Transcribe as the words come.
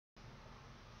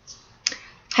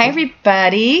Hi,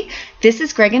 everybody. This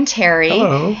is Greg and Terry.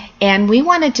 Hello. And we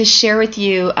wanted to share with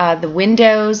you the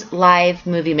Windows Live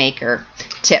Movie Maker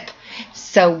tip.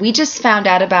 So we just found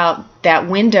out about that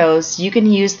Windows. You can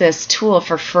use this tool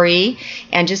for free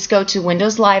and just go to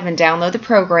Windows Live and download the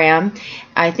program.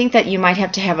 I think that you might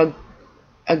have to have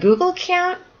a Google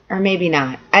account, or maybe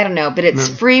not. I don't know, but it's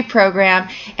a free program,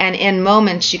 and in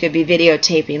moments you could be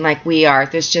videotaping like we are.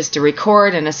 There's just a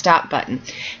record and a stop button.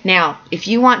 Now, if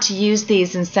you want to use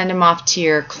these and send them off to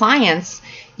your clients,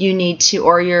 you need to,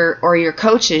 or your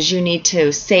coaches, you need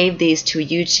to save these to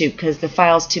YouTube because the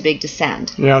file's too big to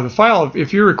send. Yeah, the file,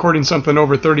 if you're recording something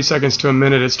over 30 seconds to a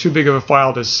minute, it's too big of a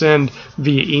file to send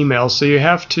via email. So you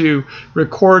have to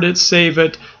record it, save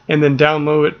it, and then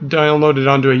download it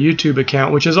onto a YouTube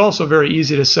account, which is also very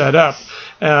easy to set up.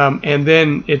 And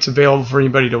then it's available for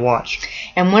anybody to watch.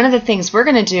 And one of the things we're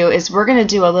going to do is we're going to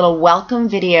do a little welcome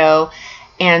video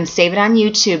and save it on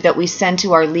YouTube that we send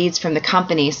to our leads from the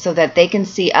company so that they can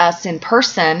see us in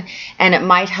person, and it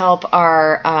might help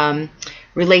our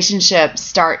relationship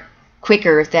start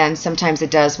quicker than sometimes it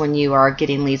does when you are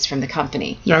getting leads from the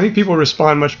company. Yeah, I think people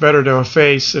respond much better to a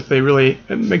face if it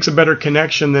makes a better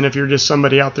connection than if you're just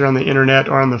somebody out there on the internet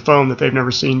or on the phone that they've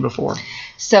never seen before.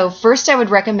 So first I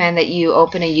would recommend that you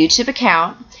open a YouTube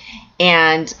account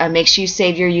and make sure you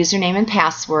save your username and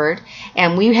password.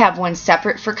 And we have one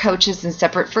separate for coaches and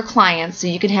separate for clients, so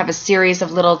you can have a series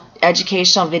of little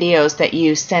educational videos that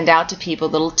you send out to people,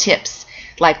 little tips,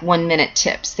 like 1-minute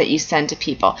tips that you send to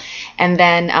people. And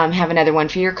then have another one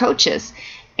for your coaches.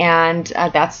 And I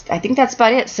think that's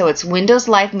about it. So it's Windows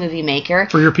Live Movie Maker.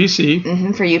 For your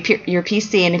PC. For your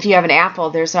PC. And if you have an Apple,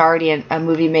 there's already a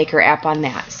Movie Maker app on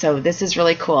that. So this is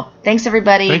really cool. Thanks,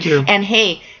 everybody. Thank you. And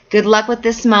hey, good luck with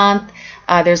this month.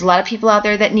 There's a lot of people out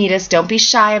there that need us. Don't be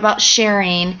shy about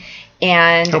sharing.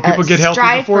 And help people get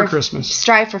healthy before Christmas.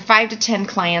 Strive for 5 to 10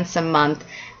 clients a month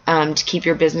to keep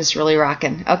your business really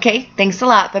rocking. Okay? Thanks a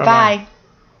lot. Bye-bye.